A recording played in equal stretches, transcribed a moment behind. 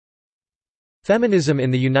Feminism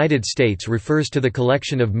in the United States refers to the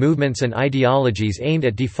collection of movements and ideologies aimed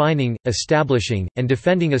at defining, establishing, and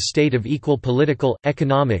defending a state of equal political,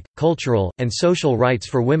 economic, cultural, and social rights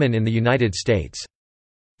for women in the United States.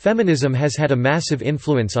 Feminism has had a massive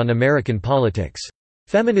influence on American politics.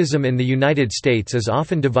 Feminism in the United States is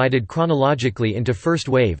often divided chronologically into first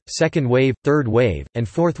wave, second wave, third wave, and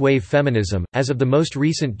fourth wave feminism. As of the most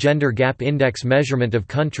recent Gender Gap Index measurement of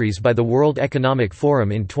countries by the World Economic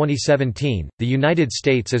Forum in 2017, the United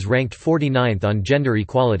States is ranked 49th on gender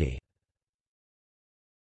equality.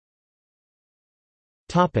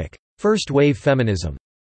 Topic: First wave feminism.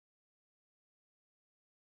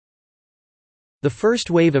 The first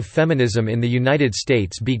wave of feminism in the United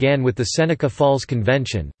States began with the Seneca Falls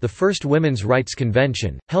Convention, the first women's rights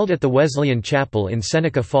convention, held at the Wesleyan Chapel in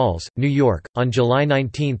Seneca Falls, New York, on July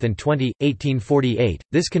 19 and 20, 1848.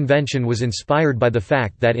 This convention was inspired by the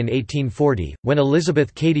fact that in 1840, when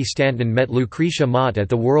Elizabeth Cady Stanton met Lucretia Mott at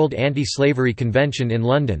the World Anti-Slavery Convention in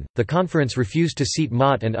London, the conference refused to seat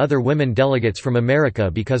Mott and other women delegates from America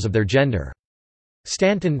because of their gender.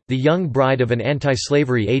 Stanton, the young bride of an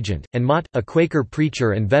anti-slavery agent, and Mott, a Quaker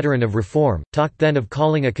preacher and veteran of reform, talked then of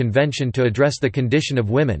calling a convention to address the condition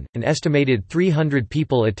of women. An estimated 300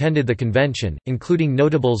 people attended the convention, including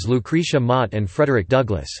notables Lucretia Mott and Frederick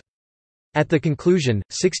Douglass. At the conclusion,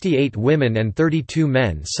 68 women and 32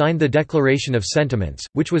 men signed the Declaration of Sentiments,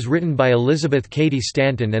 which was written by Elizabeth Cady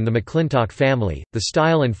Stanton and the McClintock family. The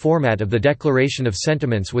style and format of the Declaration of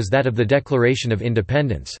Sentiments was that of the Declaration of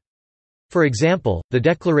Independence. For example, the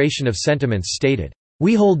Declaration of Sentiments stated,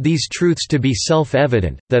 "We hold these truths to be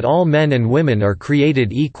self-evident, that all men and women are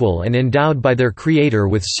created equal and endowed by their Creator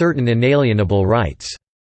with certain inalienable rights."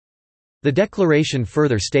 The Declaration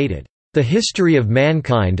further stated, "The history of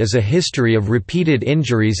mankind is a history of repeated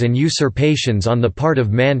injuries and usurpations on the part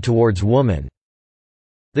of man towards woman."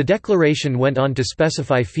 The Declaration went on to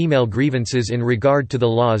specify female grievances in regard to the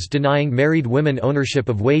laws denying married women ownership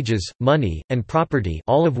of wages, money, and property,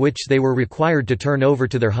 all of which they were required to turn over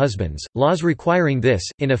to their husbands. Laws requiring this,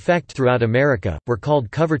 in effect throughout America, were called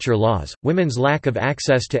coverture laws. Women's lack of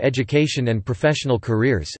access to education and professional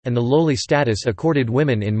careers, and the lowly status accorded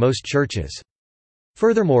women in most churches.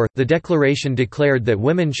 Furthermore, the Declaration declared that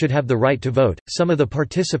women should have the right to vote. Some of the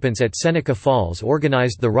participants at Seneca Falls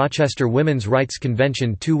organized the Rochester Women's Rights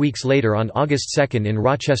Convention 2 weeks later on August 2 in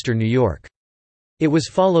Rochester, New York. It was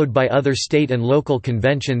followed by other state and local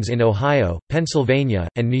conventions in Ohio, Pennsylvania,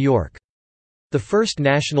 and New York. The first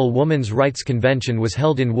National Women's Rights Convention was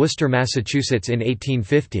held in Worcester, Massachusetts in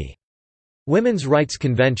 1850. Women's rights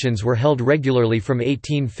conventions were held regularly from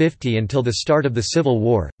 1850 until the start of the Civil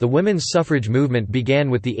War. The women's suffrage movement began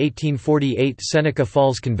with the 1848 Seneca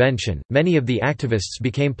Falls Convention. Many of the activists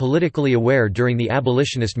became politically aware during the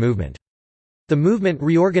abolitionist movement. The movement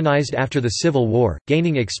reorganized after the Civil War,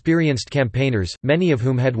 gaining experienced campaigners, many of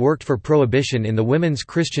whom had worked for prohibition in the Women's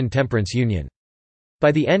Christian Temperance Union.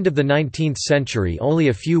 By the end of the 19th century, only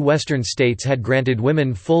a few Western states had granted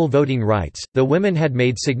women full voting rights, though women had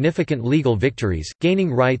made significant legal victories,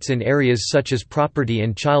 gaining rights in areas such as property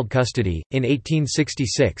and child custody. In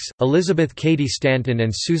 1866, Elizabeth Cady Stanton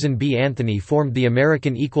and Susan B. Anthony formed the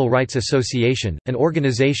American Equal Rights Association, an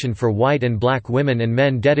organization for white and black women and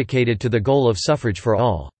men dedicated to the goal of suffrage for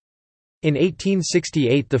all. In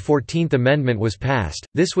 1868 the 14th Amendment was passed.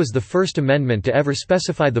 This was the first amendment to ever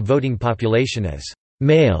specify the voting population as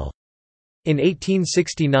male. In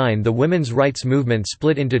 1869 the women's rights movement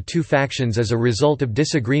split into two factions as a result of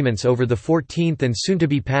disagreements over the 14th and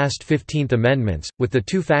soon-to-be-passed 15th Amendments, with the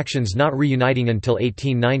two factions not reuniting until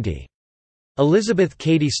 1890. Elizabeth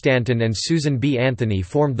Cady Stanton and Susan B. Anthony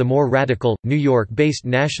formed the more radical, New York-based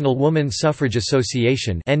National Woman Suffrage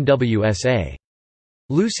Association (NWSA).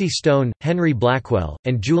 Lucy Stone, Henry Blackwell,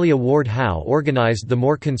 and Julia Ward Howe organized the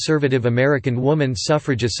more conservative American Woman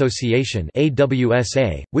Suffrage Association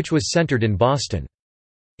 (AWSA), which was centered in Boston.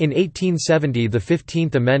 In 1870 the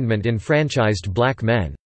 15th Amendment enfranchised black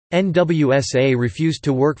men. NWSA refused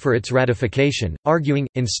to work for its ratification, arguing,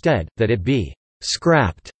 instead, that it be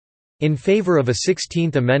 «scrapped» in favor of a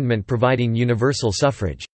 16th Amendment providing universal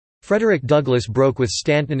suffrage. Frederick Douglass broke with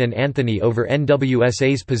Stanton and Anthony over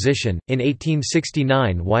NWSA's position. In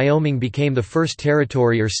 1869, Wyoming became the first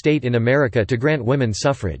territory or state in America to grant women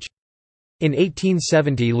suffrage. In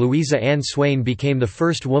 1870, Louisa Ann Swain became the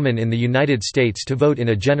first woman in the United States to vote in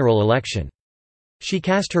a general election. She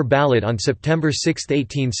cast her ballot on September 6,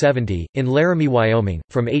 1870, in Laramie, Wyoming.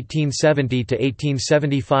 From 1870 to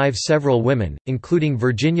 1875, several women, including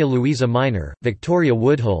Virginia Louisa Minor, Victoria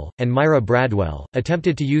Woodhull, and Myra Bradwell,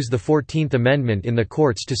 attempted to use the 14th Amendment in the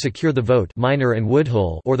courts to secure the vote, Minor and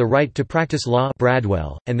Woodhull, or the right to practice law,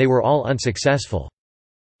 Bradwell, and they were all unsuccessful.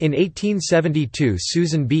 In 1872,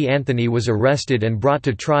 Susan B. Anthony was arrested and brought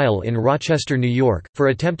to trial in Rochester, New York, for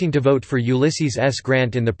attempting to vote for Ulysses S.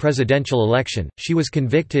 Grant in the presidential election. She was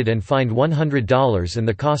convicted and fined $100 and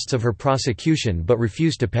the costs of her prosecution but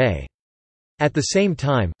refused to pay. At the same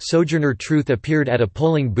time, Sojourner Truth appeared at a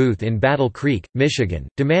polling booth in Battle Creek, Michigan,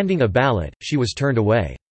 demanding a ballot. She was turned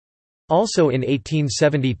away. Also in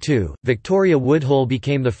 1872, Victoria Woodhull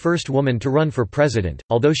became the first woman to run for president,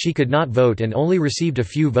 although she could not vote and only received a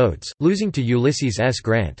few votes, losing to Ulysses S.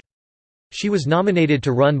 Grant. She was nominated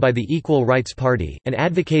to run by the Equal Rights Party, and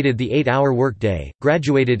advocated the 8-hour workday,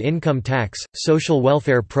 graduated income tax, social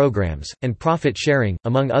welfare programs, and profit sharing,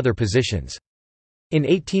 among other positions. In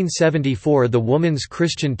 1874, the Woman's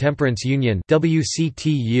Christian Temperance Union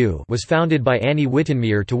 (WCTU) was founded by Annie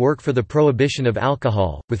Wittenmeer to work for the prohibition of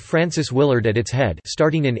alcohol, with Frances Willard at its head.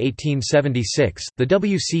 Starting in 1876, the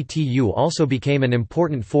WCTU also became an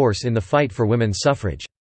important force in the fight for women's suffrage.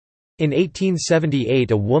 In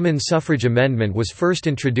 1878, a woman suffrage amendment was first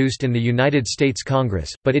introduced in the United States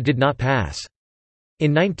Congress, but it did not pass.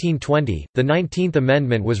 In 1920, the 19th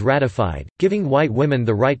Amendment was ratified, giving white women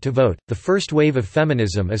the right to vote. The first wave of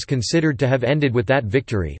feminism is considered to have ended with that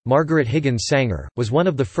victory. Margaret Higgins Sanger was one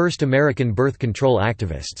of the first American birth control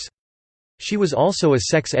activists. She was also a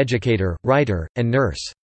sex educator, writer, and nurse.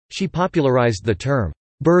 She popularized the term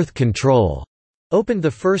birth control, opened the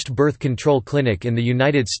first birth control clinic in the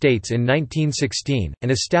United States in 1916, and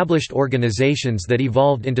established organizations that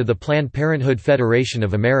evolved into the Planned Parenthood Federation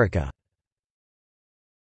of America.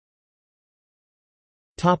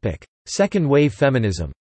 Second-wave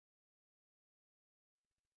feminism.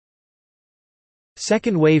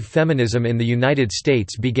 Second-wave feminism in the United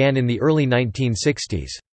States began in the early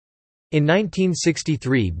 1960s. In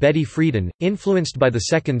 1963, Betty Friedan, influenced by the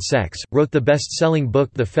second sex, wrote the best-selling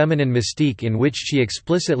book The Feminine Mystique, in which she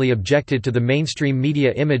explicitly objected to the mainstream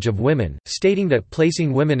media image of women, stating that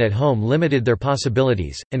placing women at home limited their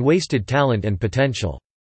possibilities, and wasted talent and potential.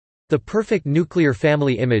 The perfect nuclear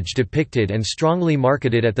family image depicted and strongly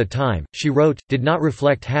marketed at the time, she wrote, did not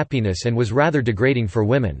reflect happiness and was rather degrading for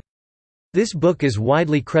women. This book is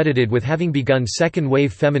widely credited with having begun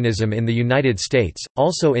second-wave feminism in the United States.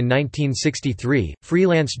 Also in 1963,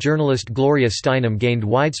 freelance journalist Gloria Steinem gained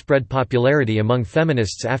widespread popularity among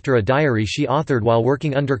feminists after a diary she authored while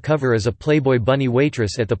working undercover as a Playboy bunny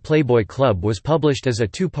waitress at the Playboy Club was published as a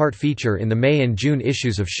two-part feature in the May and June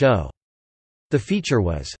issues of Show. The feature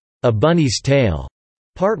was A Bunny's Tale.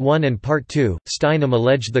 Part 1 and Part 2, Steinem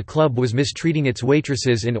alleged the club was mistreating its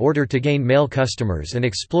waitresses in order to gain male customers and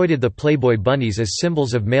exploited the Playboy bunnies as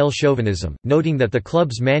symbols of male chauvinism, noting that the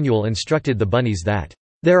club's manual instructed the bunnies that,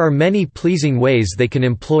 "There are many pleasing ways they can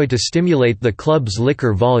employ to stimulate the club's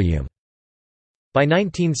liquor volume." By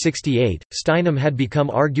 1968, Steinem had become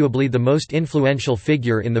arguably the most influential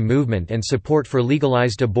figure in the movement, and support for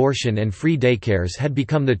legalized abortion and free daycares had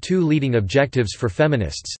become the two leading objectives for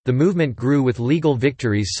feminists. The movement grew with legal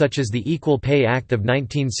victories such as the Equal Pay Act of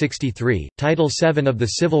 1963, Title VII of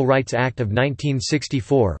the Civil Rights Act of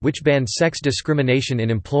 1964, which banned sex discrimination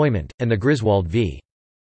in employment, and the Griswold v.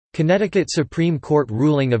 Connecticut Supreme Court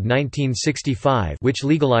ruling of 1965, which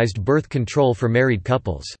legalized birth control for married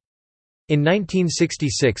couples. In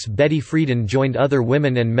 1966, Betty Friedan joined other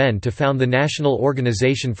women and men to found the National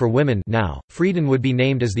Organization for Women. Now, Friedan would be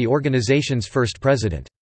named as the organization's first president.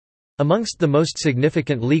 Amongst the most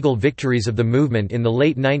significant legal victories of the movement in the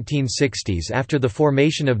late 1960s after the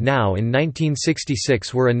formation of NOW in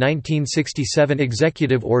 1966 were a 1967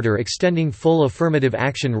 executive order extending full affirmative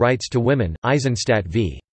action rights to women, Eisenstadt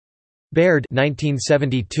v. Baird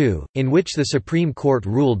 1972, in which the Supreme Court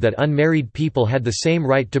ruled that unmarried people had the same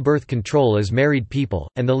right to birth control as married people,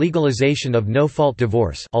 and the legalization of no-fault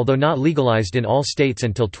divorce, although not legalized in all states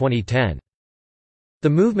until 2010. The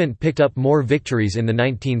movement picked up more victories in the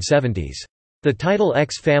 1970s. The Title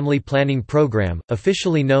X Family Planning Program,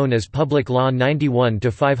 officially known as Public Law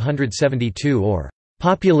 91-572 or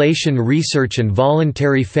Population Research and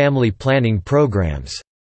Voluntary Family Planning Programs,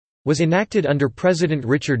 was enacted under President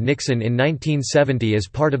Richard Nixon in 1970 as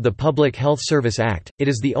part of the Public Health Service Act. It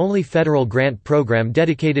is the only federal grant program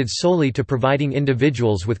dedicated solely to providing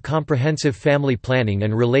individuals with comprehensive family planning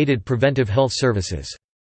and related preventive health services.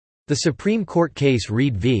 The Supreme Court case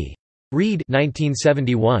Reed v. Reed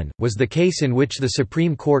 1971, was the case in which the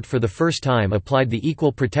Supreme Court for the first time applied the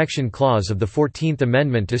Equal Protection Clause of the 14th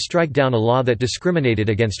Amendment to strike down a law that discriminated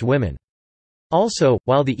against women. Also,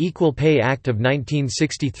 while the Equal Pay Act of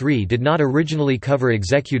 1963 did not originally cover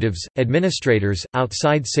executives, administrators,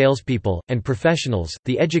 outside salespeople, and professionals,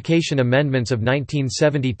 the Education Amendments of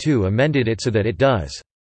 1972 amended it so that it does.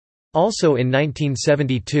 Also in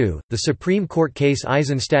 1972, the Supreme Court case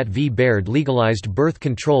Eisenstadt v. Baird legalized birth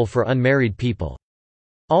control for unmarried people.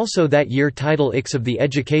 Also that year Title IX of the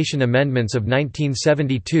Education Amendments of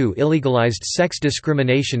 1972 illegalized sex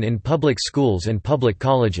discrimination in public schools and public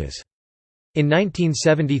colleges. In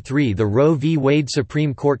 1973 the Roe v. Wade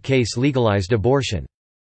Supreme Court case legalized abortion.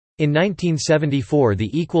 In 1974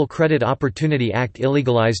 the Equal Credit Opportunity Act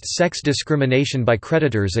illegalized sex discrimination by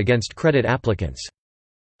creditors against credit applicants.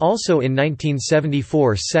 Also in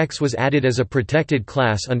 1974 sex was added as a protected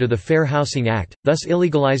class under the Fair Housing Act, thus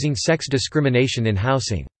illegalizing sex discrimination in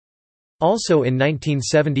housing. Also in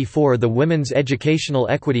 1974 the Women's Educational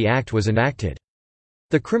Equity Act was enacted.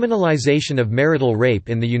 The criminalization of marital rape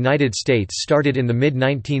in the United States started in the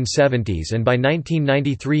mid-1970s, and by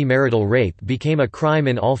 1993 marital rape became a crime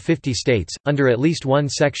in all 50 states, under at least one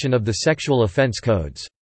section of the sexual offense codes.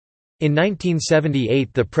 In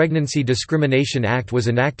 1978 the Pregnancy Discrimination Act was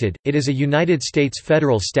enacted. It is a United States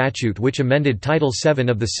federal statute which amended Title VII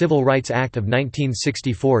of the Civil Rights Act of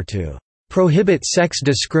 1964 to "prohibit sex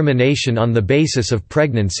discrimination on the basis of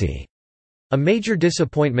pregnancy." A major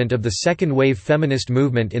disappointment of the second-wave feminist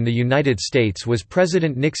movement in the United States was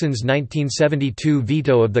President Nixon's 1972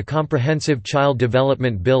 veto of the Comprehensive Child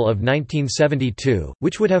Development Bill of 1972,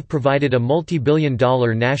 which would have provided a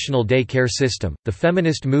multi-billion-dollar national day care system. The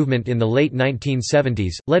feminist movement in the late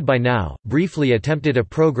 1970s, led by Now, briefly attempted a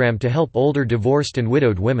program to help older divorced and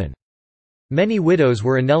widowed women. Many widows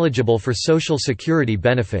were ineligible for Social Security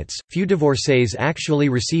benefits, few divorcees actually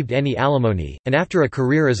received any alimony, and after a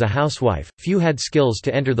career as a housewife, few had skills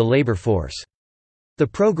to enter the labor force. The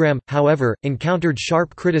program, however, encountered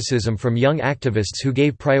sharp criticism from young activists who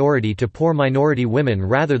gave priority to poor minority women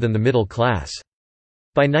rather than the middle class.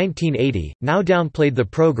 By 1980, Now downplayed the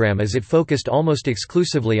program as it focused almost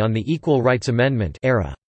exclusively on the Equal Rights Amendment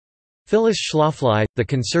era. Phyllis Schlafly, the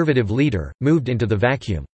conservative leader, moved into the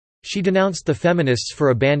vacuum. She denounced the feminists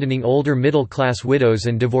for abandoning older middle-class widows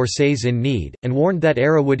and divorcees in need, and warned that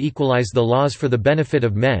era would equalize the laws for the benefit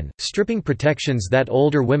of men, stripping protections that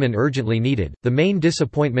older women urgently needed. The main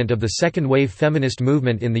disappointment of the second-wave feminist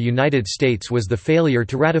movement in the United States was the failure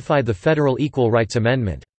to ratify the federal Equal Rights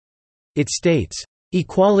Amendment. It states,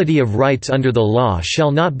 "Equality of rights under the law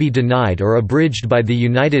shall not be denied or abridged by the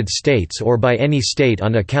United States or by any state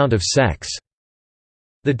on account of sex."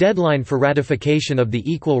 The deadline for ratification of the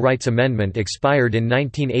Equal Rights Amendment expired in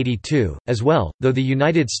 1982, as well, though the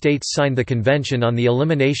United States signed the Convention on the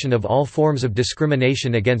Elimination of All Forms of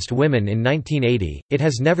Discrimination Against Women in 1980, it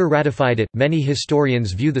has never ratified it. Many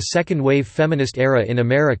historians view the second-wave feminist era in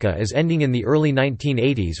America as ending in the early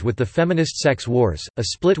 1980s with the feminist sex wars, a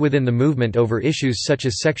split within the movement over issues such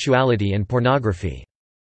as sexuality and pornography.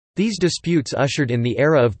 These disputes ushered in the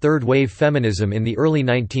era of third-wave feminism in the early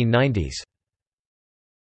 1990s.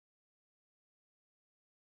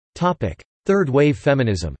 Third-wave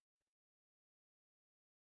feminism.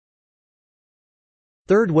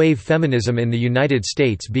 Third-wave feminism in the United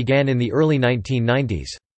States began in the early 1990s.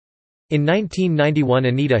 In 1991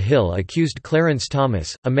 Anita Hill accused Clarence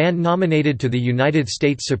Thomas, a man nominated to the United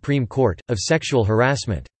States Supreme Court, of sexual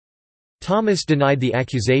harassment. Thomas denied the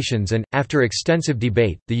accusations and, after extensive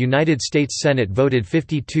debate, the United States Senate voted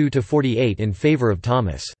 52 to 48 in favor of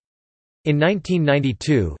Thomas. In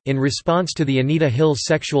 1992, in response to the Anita Hill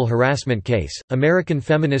sexual harassment case, American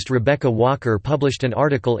feminist Rebecca Walker published an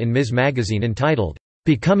article in Ms. Magazine entitled,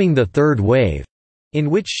 "Becoming the Third Wave,"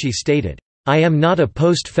 in which she stated, "I am not a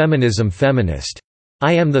post-feminism feminist.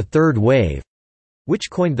 I am the third wave,"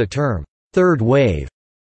 which coined the term, "third wave."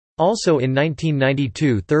 Also in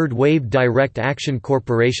 1992 Third Wave Direct Action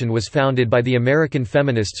Corporation was founded by the American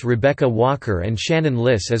feminists Rebecca Walker and Shannon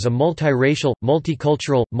Liss as a multiracial,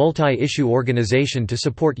 multicultural, multi-issue organization to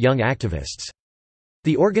support young activists.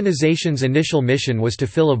 The organization's initial mission was to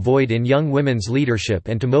fill a void in young women's leadership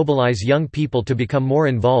and to mobilize young people to become more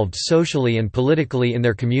involved socially and politically in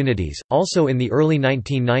their communities. Also in the early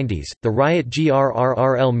 1990s, the Riot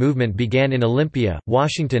GRRRL movement began in Olympia,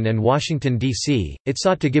 Washington and Washington, D.C. It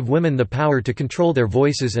sought to give women the power to control their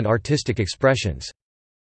voices and artistic expressions.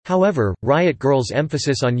 However, Riot Grrrl's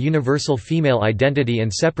emphasis on universal female identity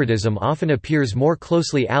and separatism often appears more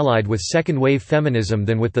closely allied with second-wave feminism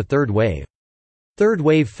than with the third wave.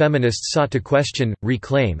 Third-wave feminists sought to question,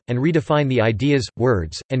 reclaim, and redefine the ideas,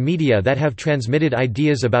 words, and media that have transmitted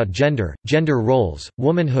ideas about gender, gender roles,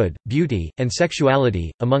 womanhood, beauty, and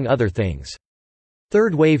sexuality, among other things.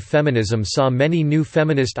 Third-wave feminism saw many new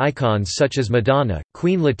feminist icons such as Madonna,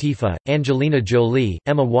 Queen Latifah, Angelina Jolie,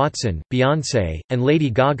 Emma Watson, Beyoncé, and Lady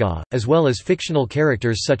Gaga, as well as fictional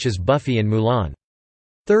characters such as Buffy and Mulan.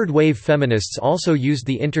 Third-wave feminists also used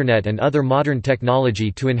the Internet and other modern technology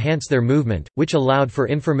to enhance their movement, which allowed for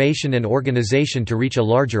information and organization to reach a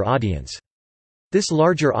larger audience. This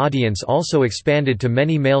larger audience also expanded to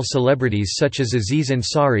many male celebrities such as Aziz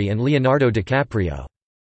Ansari and Leonardo DiCaprio.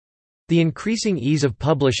 The increasing ease of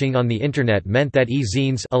publishing on the Internet meant that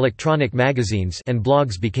e-zines, electronic magazines, and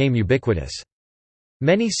blogs became ubiquitous.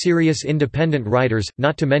 Many serious independent writers,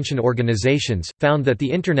 not to mention organizations, found that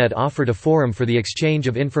the Internet offered a forum for the exchange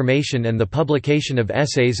of information and the publication of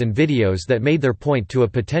essays and videos that made their point to a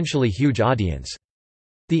potentially huge audience.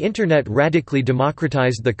 The Internet radically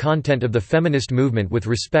democratized the content of the feminist movement with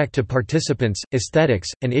respect to participants, aesthetics,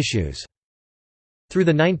 and issues. Through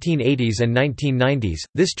the 1980s and 1990s,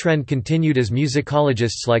 this trend continued as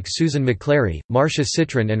musicologists like Susan McClary, Marcia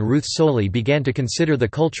Citron and Ruth Soley began to consider the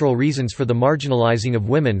cultural reasons for the marginalizing of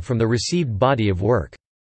women from the received body of work.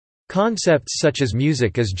 Concepts such as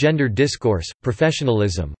music as gender discourse,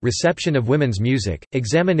 professionalism, reception of women's music,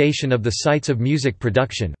 examination of the sites of music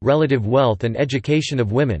production, relative wealth and education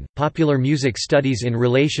of women, popular music studies in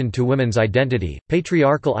relation to women's identity,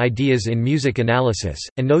 patriarchal ideas in music analysis,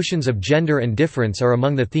 and notions of gender and difference are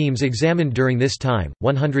among the themes examined during this time.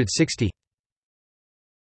 160.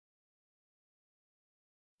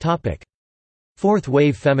 Fourth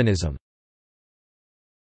wave feminism.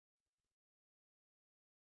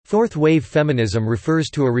 Fourth-wave feminism refers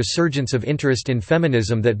to a resurgence of interest in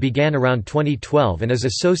feminism that began around 2012 and is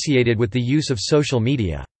associated with the use of social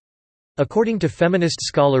media. According to feminist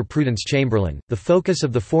scholar Prudence Chamberlain, the focus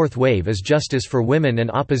of the fourth wave is justice for women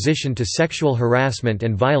and opposition to sexual harassment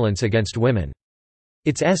and violence against women.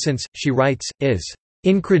 Its essence, she writes, is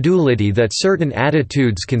incredulity that certain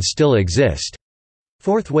attitudes can still exist.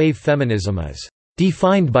 Fourth-wave feminism is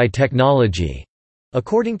defined by technology,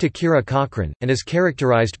 according to Kira Cochrane, and is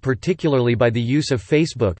characterized particularly by the use of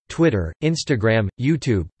Facebook, Twitter, Instagram,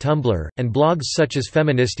 YouTube, Tumblr, and blogs such as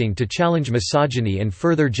Feministing to challenge misogyny and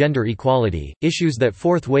further gender equality. Issues that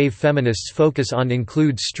fourth-wave feminists focus on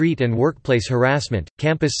include street and workplace harassment,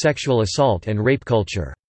 campus sexual assault and rape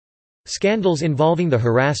culture. Scandals involving the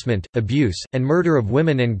harassment, abuse, and murder of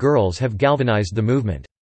women and girls have galvanized the movement.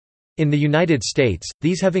 In the United States,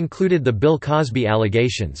 these have included the Bill Cosby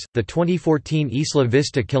allegations, the 2014 Isla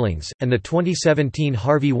Vista killings, and the 2017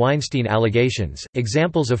 Harvey Weinstein allegations.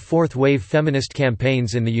 Examples of fourth-wave feminist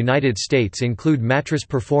campaigns in the United States include Mattress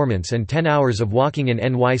Performance and 10 Hours of Walking in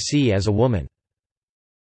NYC as a Woman.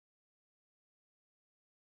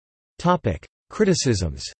 Topic: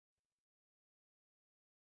 Criticisms.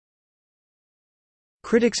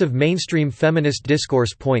 Critics of mainstream feminist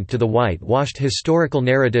discourse point to the whitewashed historical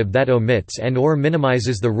narrative that omits and/or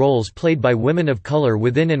minimizes the roles played by women of color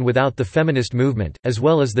within and without the feminist movement, as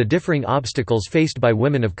well as the differing obstacles faced by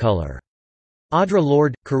women of color. Audre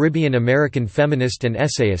Lorde, Caribbean-American feminist and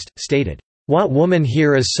essayist, stated, "What woman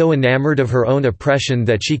here is so enamored of her own oppression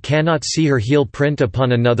that she cannot see her heel print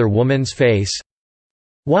upon another woman's face?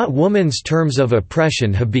 What woman's terms of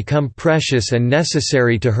oppression have become precious and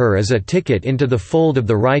necessary to her as a ticket into the fold of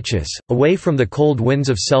the righteous, away from the cold winds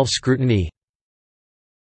of self-scrutiny?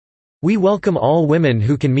 We welcome all women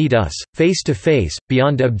who can meet us, face to face,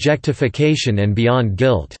 beyond objectification and beyond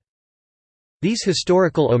guilt." These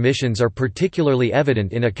historical omissions are particularly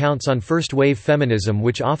evident in accounts on first-wave feminism,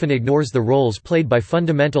 which often ignores the roles played by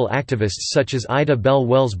fundamental activists such as Ida Bell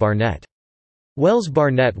Wells Barnett. Wells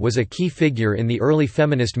Barnett was a key figure in the early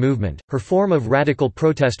feminist movement. Her form of radical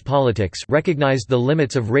protest politics recognized the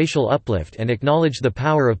limits of racial uplift and acknowledged the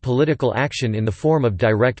power of political action in the form of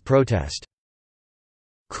direct protest.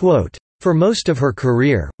 Quote, "For most of her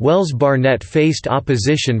career, Wells Barnett faced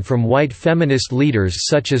opposition from white feminist leaders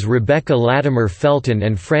such as Rebecca Latimer Felton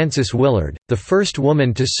and Frances Willard, the first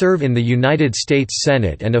woman to serve in the United States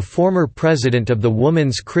Senate and a former president of the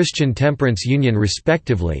Woman's Christian Temperance Union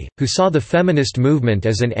respectively, who saw the feminist movement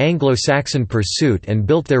as an Anglo-Saxon pursuit and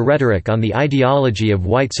built their rhetoric on the ideology of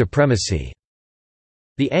white supremacy."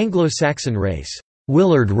 The Anglo-Saxon race,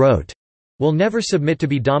 Willard wrote, will never submit to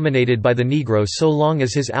be dominated by the Negro so long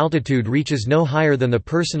as his altitude reaches no higher than the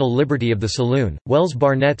personal liberty of the saloon. Wells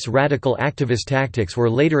Barnett's radical activist tactics were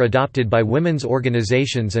later adopted by women's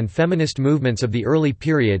organizations and feminist movements of the early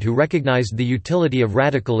period who recognized the utility of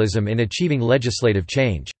radicalism in achieving legislative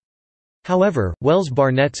change. However, Wells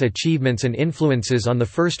Barnett's achievements and influences on the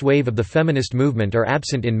first wave of the feminist movement are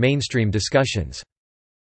absent in mainstream discussions.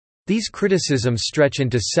 These criticisms stretch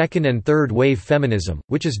into second and third wave feminism,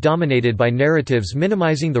 which is dominated by narratives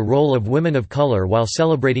minimizing the role of women of color while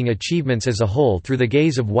celebrating achievements as a whole through the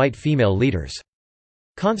gaze of white female leaders.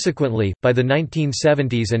 Consequently, by the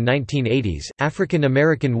 1970s and 1980s, African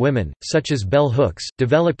American women, such as Bell Hooks,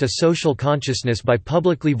 developed a social consciousness by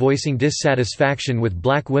publicly voicing dissatisfaction with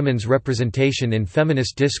black women's representation in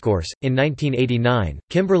feminist discourse. In 1989,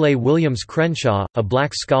 Kimberlé Williams Crenshaw, a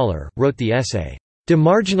black scholar, wrote the essay,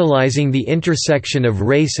 "Demarginalizing the Intersection of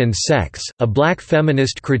Race and Sex, a Black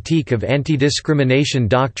Feminist Critique of Anti-Discrimination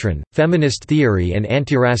Doctrine, Feminist Theory and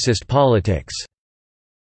Antiracist Politics."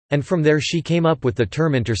 And from there she came up with the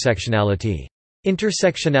term intersectionality.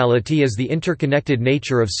 Intersectionality is the interconnected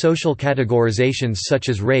nature of social categorizations such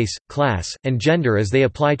as race, class, and gender as they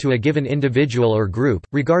apply to a given individual or group,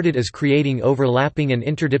 regarded as creating overlapping and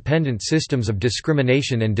interdependent systems of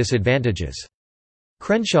discrimination and disadvantages.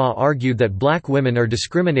 Crenshaw argued that black women are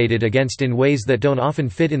discriminated against in ways that don't often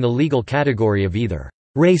fit in the legal category of either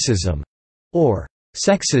racism or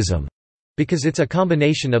sexism, because it's a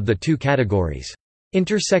combination of the two categories.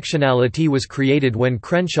 Intersectionality was created when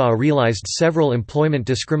Crenshaw realized several employment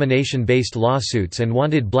discrimination-based lawsuits and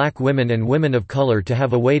wanted black women and women of color to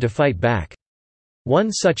have a way to fight back. One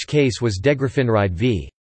such case was Degrafenride v.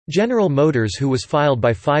 General Motors, who was filed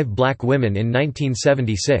by 5 black women in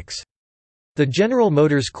 1976. The General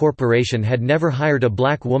Motors Corporation had never hired a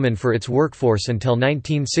black woman for its workforce until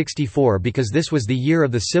 1964 because this was the year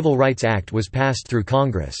of the Civil Rights Act was passed through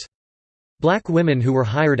Congress. Black women who were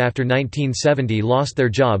hired after 1970 lost their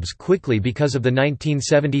jobs quickly because of the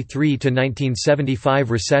 1973 to 1975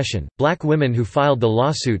 recession. Black women who filed the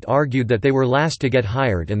lawsuit argued that they were last to get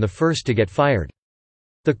hired and the first to get fired.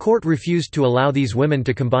 The court refused to allow these women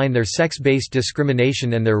to combine their sex-based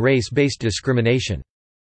discrimination and their race-based discrimination.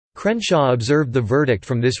 Crenshaw observed the verdict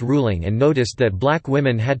from this ruling and noticed that black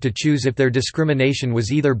women had to choose if their discrimination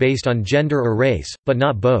was either based on gender or race, but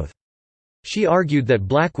not both. She argued that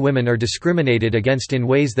black women are discriminated against in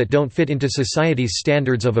ways that don't fit into society's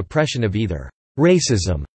standards of oppression of either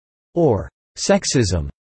racism or sexism,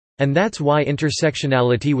 and that's why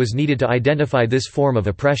intersectionality was needed to identify this form of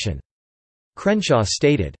oppression. Crenshaw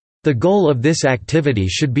stated, "The goal of this activity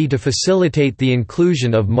should be to facilitate the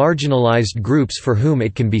inclusion of marginalized groups for whom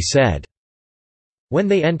it can be said, 'When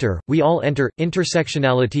they enter, we all enter.'"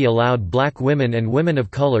 Intersectionality allowed black women and women of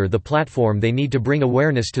color the platform they need to bring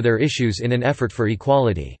awareness to their issues in an effort for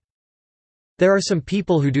equality. There are some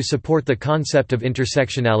people who do support the concept of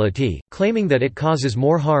intersectionality, claiming that it causes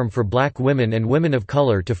more harm for black women and women of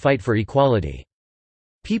color to fight for equality.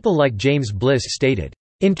 People like James Bliss stated,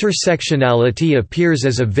 "Intersectionality appears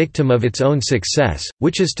as a victim of its own success,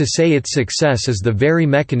 which is to say its success is the very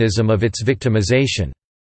mechanism of its victimization."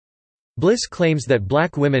 Bliss claims that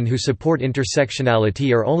black women who support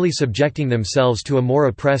intersectionality are only subjecting themselves to a more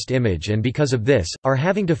oppressed image and because of this, are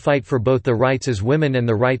having to fight for both the rights as women and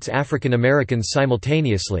the rights African Americans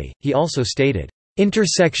simultaneously. He also stated,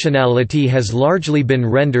 "Intersectionality has largely been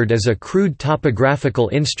rendered as a crude topographical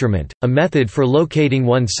instrument, a method for locating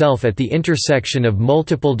oneself at the intersection of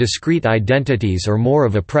multiple discrete identities or more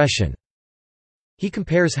of oppression." He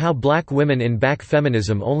compares how black women in black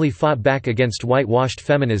feminism only fought back against whitewashed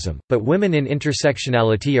feminism, but women in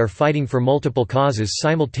intersectionality are fighting for multiple causes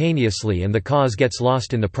simultaneously and the cause gets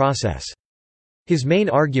lost in the process. His main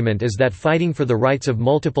argument is that fighting for the rights of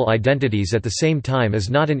multiple identities at the same time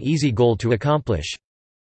is not an easy goal to accomplish.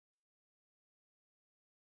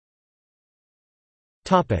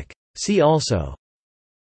 See also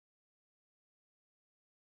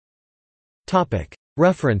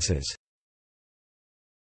References.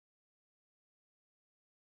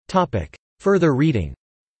 Further reading.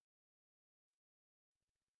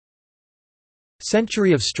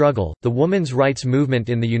 Century of Struggle, The Woman's Rights Movement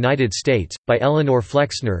in the United States, by Eleanor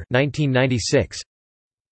Flexner 1996.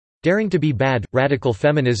 Daring to be Bad, Radical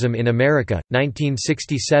Feminism in America,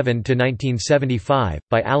 1967–1975,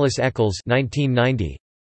 by Alice Eccles 1990.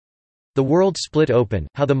 The World Split Open,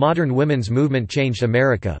 How the Modern Women's Movement Changed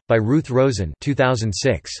America, by Ruth Rosen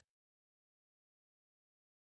 2006.